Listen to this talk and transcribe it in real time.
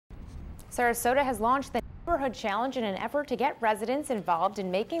Sarasota has launched the Neighborhood Challenge in an effort to get residents involved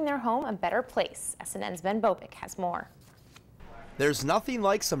in making their home a better place. SNN's Ben Bobic has more. There's nothing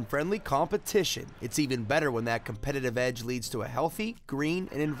like some friendly competition. It's even better when that competitive edge leads to a healthy, green,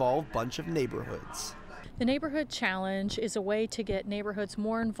 and involved bunch of neighborhoods. The Neighborhood Challenge is a way to get neighborhoods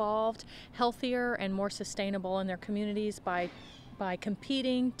more involved, healthier, and more sustainable in their communities by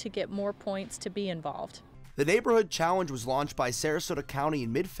competing to get more points to be involved. The Neighborhood Challenge was launched by Sarasota County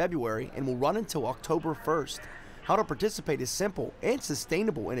in mid-February and will run until October 1st. How to participate is simple and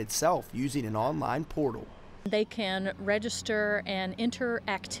sustainable in itself using an online portal. They can register and enter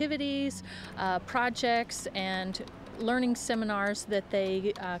activities, projects, and learning seminars that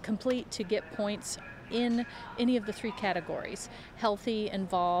they complete to get points in any of the three categories: healthy,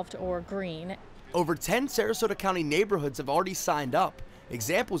 involved, or green. Over 10 Sarasota County neighborhoods have already signed up.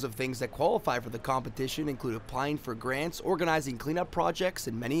 Examples of things that qualify for the competition include applying for grants, organizing cleanup projects,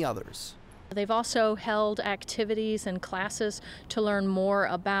 and many others. They've also held activities and classes to learn more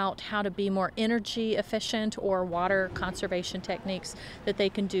about how to be more energy efficient or water conservation techniques that they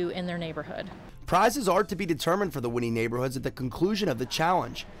can do in their neighborhood. Prizes are to be determined for the winning neighborhoods at the conclusion of the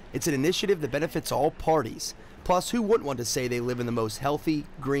challenge. It's an initiative that benefits all parties. Plus, who wouldn't want to say they live in the most healthy,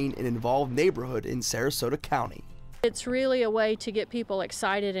 green, and involved neighborhood in Sarasota County? It's really a way to get people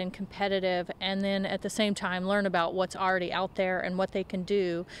excited and competitive, and then at the same time learn about what's already out there and what they can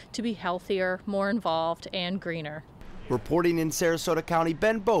do to be healthier, more involved, and greener. Reporting in Sarasota County,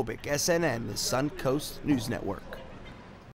 Ben Bobic, SNN, the Suncoast News Network.